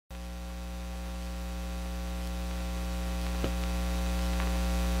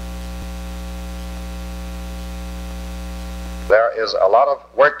there is a lot of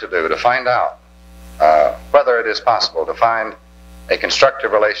work to do to find out whether it is possible to find a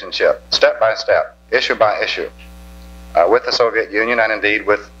constructive relationship, step by step, issue by issue, with the Soviet Union and indeed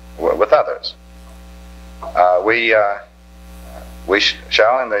with others. We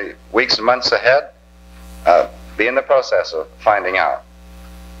shall, in the weeks and months ahead, be in the process of finding out.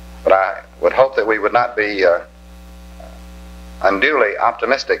 But I would hope that we would not be unduly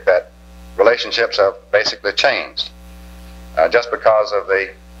optimistic that relationships have basically changed just because of the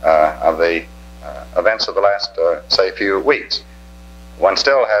events of the last, say, few weeks. One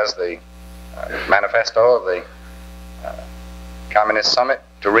still has the manifesto of the Communist Summit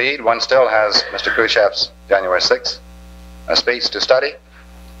to read. One still has Mr. Khrushchev's January 6th speech to study.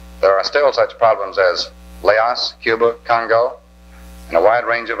 There are still such problems as Laos, Cuba, Congo, and a wide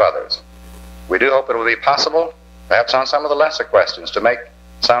range of others. We do hope it will be possible, perhaps on some of the lesser questions, to make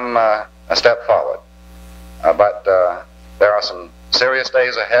some a step forward. But there are some serious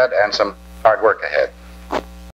days ahead and some hard work ahead.